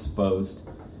being exposed.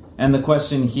 And the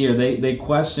question here, they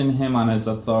question him on his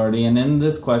authority. And in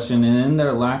this question, and in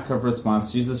their lack of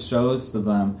response, Jesus shows to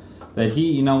them that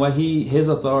his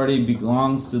authority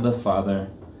belongs to the Father.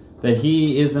 That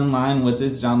he is in line with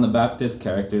this John the Baptist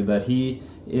character. That he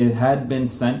had been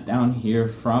sent down here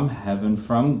from heaven,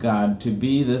 from God, to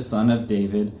be the Son of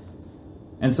David.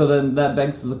 And so then that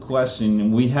begs the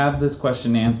question. We have this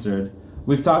question answered.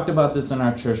 We've talked about this in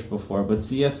our church before, but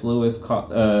C.S. Lewis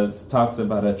talks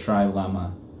about a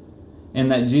trilemma.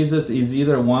 And that Jesus is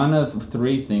either one of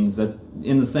three things. That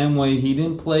in the same way he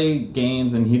didn't play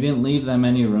games and he didn't leave them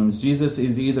any rooms, Jesus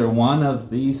is either one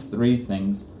of these three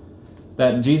things.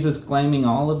 That Jesus, claiming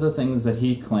all of the things that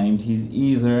he claimed, he's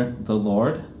either the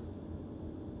Lord,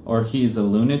 or he's a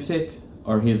lunatic,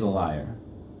 or he's a liar.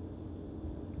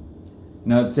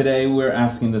 Now today we're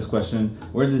asking this question: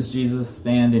 where does Jesus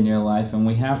stand in your life? And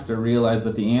we have to realize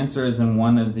that the answer is in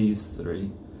one of these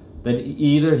three. That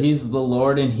either he's the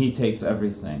Lord and he takes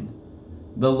everything.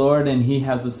 The Lord, and He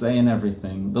has a say in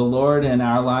everything. The Lord in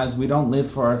our lives, we don't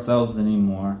live for ourselves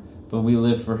anymore, but we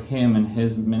live for Him and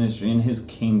His ministry and His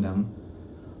kingdom.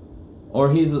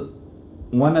 Or He's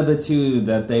one of the two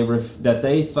that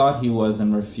they thought He was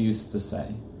and refused to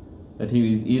say. That He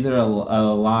was either a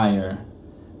liar,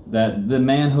 that the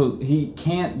man who, he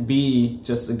can't be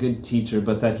just a good teacher,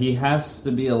 but that he has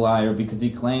to be a liar because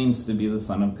he claims to be the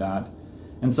Son of God.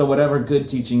 And so whatever good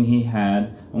teaching he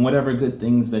had, and whatever good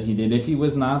things that he did, if he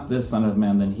was not this Son of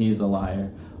Man, then he's a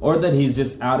liar. Or that he's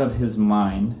just out of his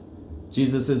mind.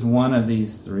 Jesus is one of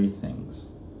these three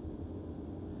things.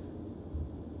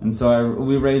 And so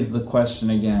we raise the question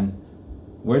again,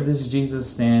 where does Jesus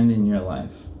stand in your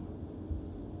life?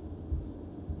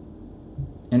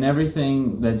 In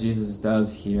everything that Jesus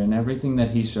does here, and everything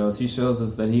that He shows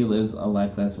us that He lives a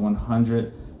life that's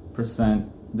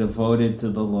 100% devoted to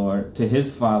the Lord, to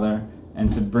His Father,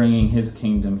 and to bringing His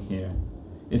kingdom here.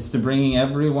 It's to bringing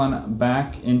everyone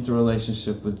back into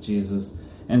relationship with Jesus.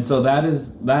 And so that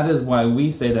is why we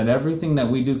say that everything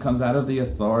that we do comes out of the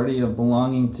authority of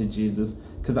belonging to Jesus.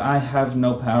 Because I have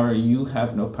no power, you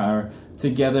have no power.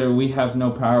 Together we have no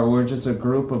power. We're just a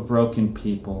group of broken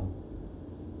people.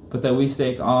 But that we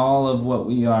stake all of what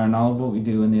we are and all of what we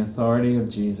do in the authority of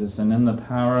Jesus and in the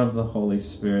power of the Holy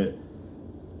Spirit.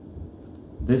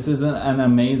 This is an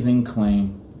amazing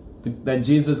claim. That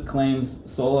Jesus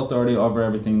claims sole authority over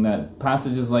everything. That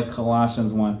passages like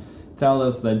Colossians 1 tell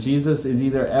us that Jesus is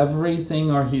either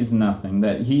everything or He's nothing.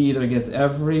 That He either gets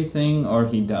everything or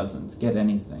He doesn't get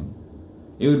anything.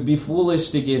 It would be foolish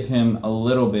to give Him a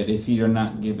little bit if you're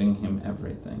not giving Him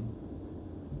everything.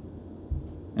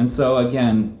 And so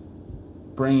again,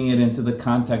 bringing it into the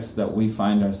context that we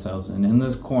find ourselves in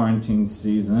this quarantine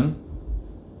season,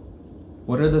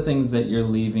 what are the things that you're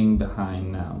leaving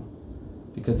behind now?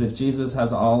 Because if Jesus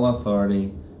has all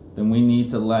authority, then we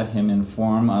need to let Him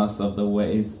inform us of the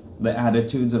ways, the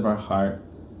attitudes of our heart,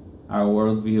 our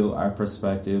worldview, our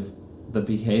perspective, the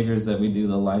behaviors that we do,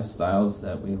 the lifestyles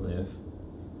that we live.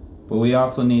 But we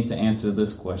also need to answer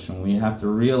this question. We have to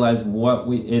realize what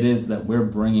it is that we're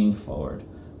bringing forward.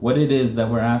 What it is that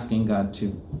we're asking God to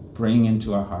bring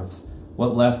into our hearts.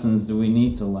 What lessons do we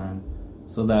need to learn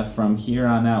so that from here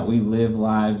on out we live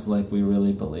lives like we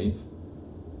really believe.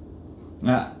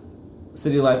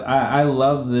 City Life, I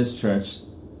love this church.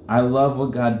 I love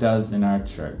what God does in our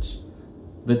church.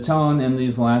 The tone in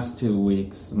these last 2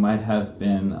 weeks might have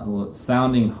been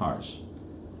sounding harsh.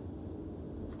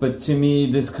 But to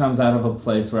me, this comes out of a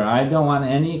place where I don't want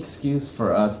any excuse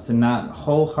for us to not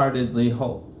wholeheartedly,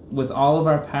 with all of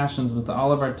our passions, with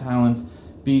all of our talents,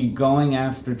 be going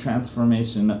after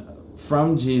transformation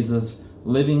from Jesus,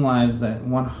 living lives that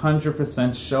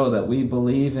 100% show that we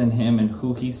believe in Him and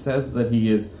who He says that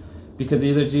He is. Because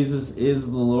either Jesus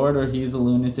is the Lord or He's a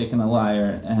lunatic and a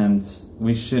liar, and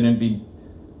we shouldn't be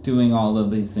doing all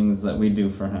of these things that we do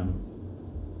for Him.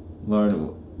 Lord,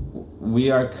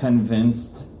 we are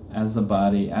convinced as a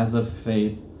body, as a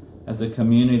faith, as a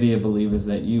community of believers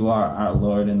that You are our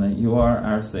Lord and that You are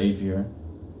our Savior.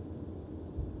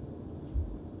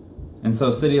 And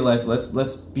so, City Life,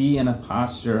 let's be in a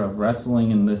posture of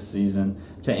wrestling in this season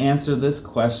to answer this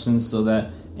question so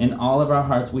that in all of our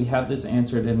hearts we have this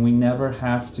answered and we never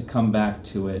have to come back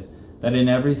to it. That in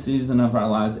every season of our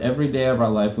lives, every day of our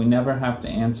life, we never have to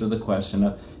answer the question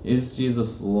of, is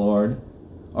Jesus Lord?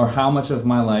 Or how much of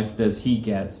my life does He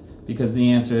get? Because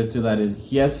the answer to that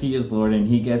is, yes, He is Lord and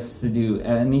He gets to do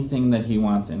anything that He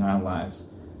wants in our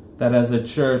lives. That as a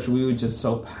church, we would just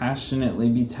so passionately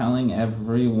be telling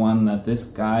everyone that this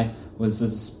guy was a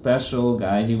special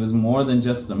guy. He was more than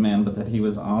just a man, but that He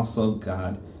was also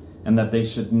God. And that they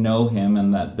should know Him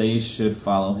and that they should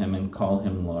follow Him and call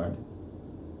Him Lord.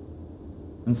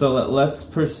 And so let's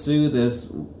pursue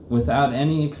this without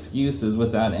any excuses,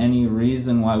 without any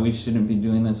reason why we shouldn't be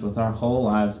doing this with our whole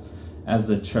lives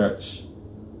as a church.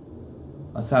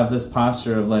 Let's have this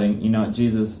posture of letting,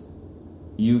 Jesus,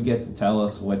 You get to tell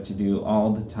us what to do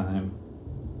all the time.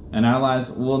 And our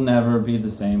lives will never be the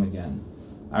same again.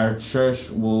 Our church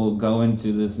will go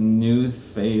into this new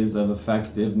phase of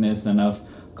effectiveness and of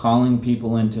calling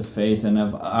people into faith and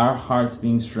of our hearts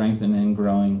being strengthened and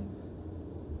growing.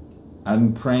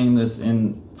 I'm praying this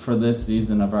for this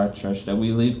season of our church, that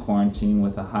we leave quarantine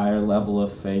with a higher level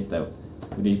of faith that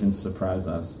would even surprise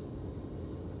us.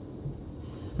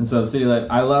 And so, City Life,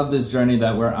 I love this journey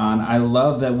that we're on. I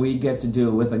love that we get to do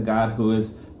it with a God who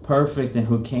is perfect and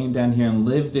who came down here and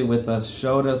lived it with us,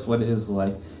 showed us what it is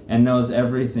like, and knows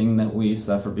everything that we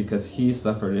suffer because He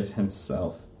suffered it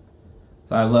Himself.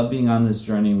 So I love being on this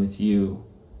journey with you,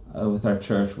 with our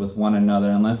church, with one another,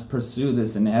 and let's pursue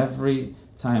this in every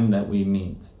time that we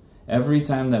meet. every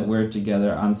time that we're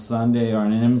together on Sunday or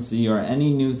an MC or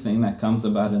any new thing that comes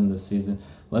about in this season,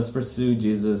 let's pursue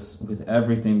Jesus with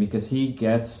everything, because he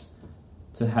gets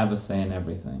to have a say in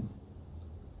everything.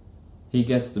 He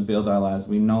gets to build our lives.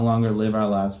 We no longer live our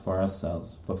lives for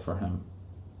ourselves, but for him.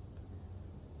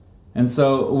 And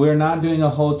so we're not doing a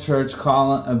whole church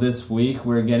call this week.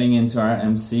 We're getting into our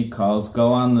MC calls.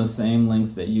 Go on the same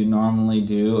links that you normally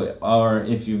do, or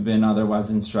if you've been otherwise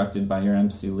instructed by your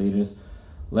MC leaders.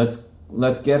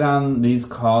 Let's get on these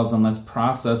calls and let's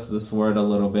process this word a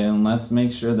little bit, and let's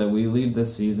make sure that we leave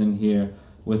this season here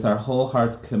with our whole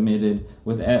hearts committed,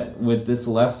 with this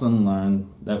lesson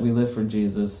learned that we live for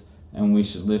Jesus and we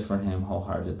should live for him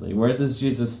wholeheartedly. Where does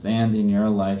Jesus stand in your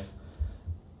life?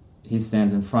 He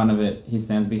stands in front of it. He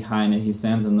stands behind it. He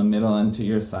stands in the middle and to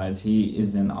your sides. He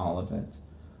is in all of it.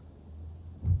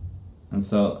 And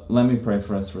so let me pray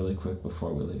for us really quick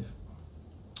before we leave.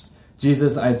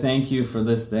 Jesus, I thank you for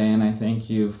this day, and I thank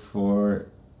you for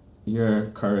your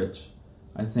courage.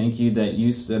 I thank you that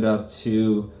you stood up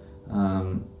to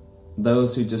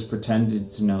those who just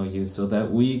pretended to know you so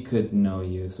that we could know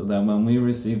you, so that when we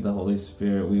receive the Holy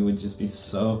Spirit, we would just be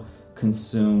so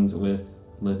consumed with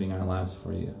living our lives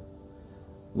for you.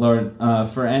 Lord,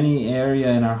 for any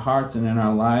area in our hearts and in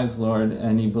our lives, Lord,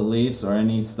 any beliefs or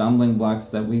any stumbling blocks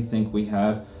that we think we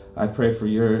have, I pray for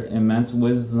your immense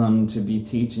wisdom to be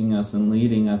teaching us and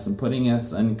leading us and putting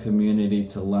us in community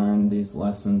to learn these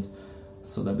lessons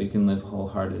so that we can live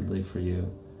wholeheartedly for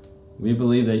you. We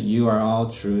believe that you are all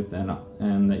truth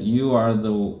and that you are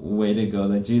the way to go,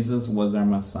 that Jesus was our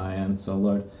Messiah. And so,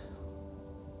 Lord,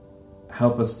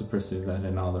 help us to pursue that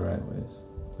in all the right ways.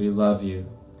 We love you.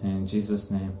 In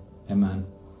Jesus' name, amen.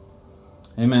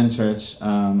 Amen, church.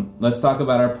 Let's talk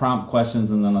about our prompt questions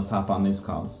and then let's hop on these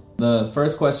calls. The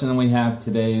first question we have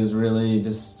today is really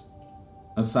just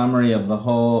a summary of the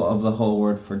whole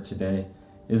word for today.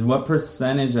 Is what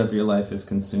percentage of your life is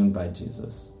consumed by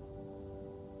Jesus?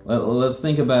 Let's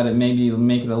think about it, maybe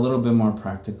make it a little bit more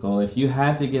practical. If you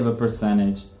had to give a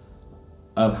percentage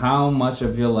of how much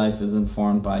of your life is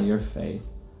informed by your faith,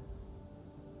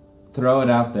 throw it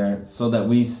out there so that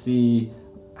we see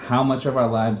how much of our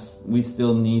lives we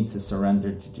still need to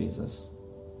surrender to Jesus.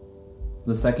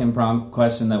 The second prompt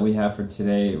question that we have for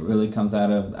today really comes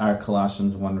out of our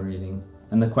Colossians 1 reading.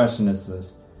 And the question is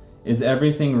this: is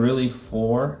everything really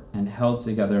for and held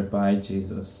together by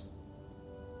Jesus?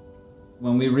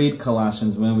 When we read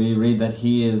Colossians, when we read that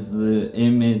he is the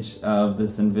image of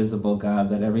this invisible God,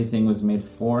 that everything was made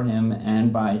for him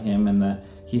and by him, and that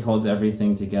he holds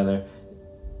everything together,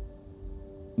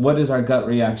 what is our gut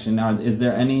reaction? Is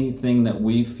there anything that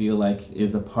we feel like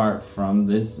is apart from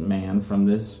this man,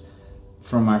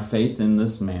 from our faith in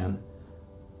this man?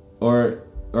 Or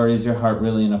is your heart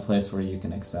really in a place where you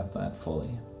can accept that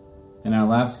fully? And our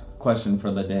last question for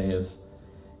the day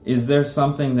is there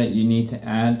something that you need to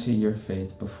add to your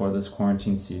faith before this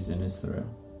quarantine season is through?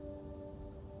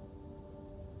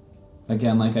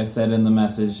 Again, like I said in the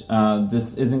message,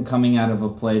 this isn't coming out of a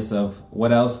place of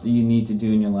what else do you need to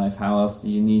do in your life? How else do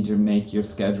you need to make your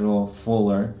schedule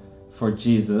fuller for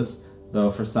Jesus? Though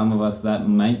for some of us that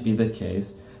might be the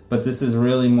case. But this is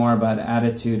really more about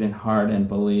attitude and heart and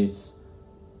beliefs.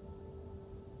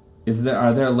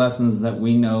 Are there lessons that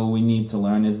we know we need to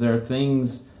learn? Is there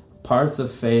things, parts of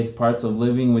faith, parts of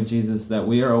living with Jesus that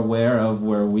we are aware of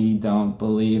where we don't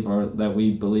believe, or that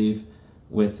we believe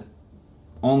with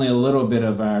only a little bit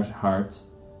of our heart,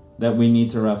 that we need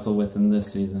to wrestle with in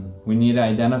this season? We need to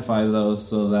identify those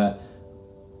so that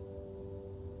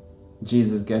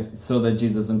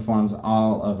Jesus informs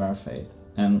all of our faith,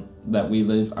 and that we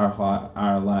live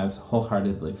our lives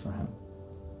wholeheartedly for him.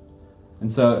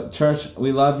 And so, church,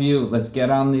 we love you. Let's get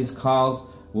on these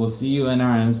calls. We'll see you in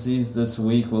our MCs this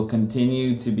week. We'll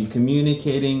continue to be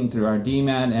communicating through our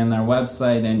DMAT and our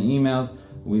website and emails.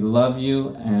 We love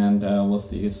you, and we'll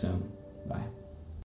see you soon.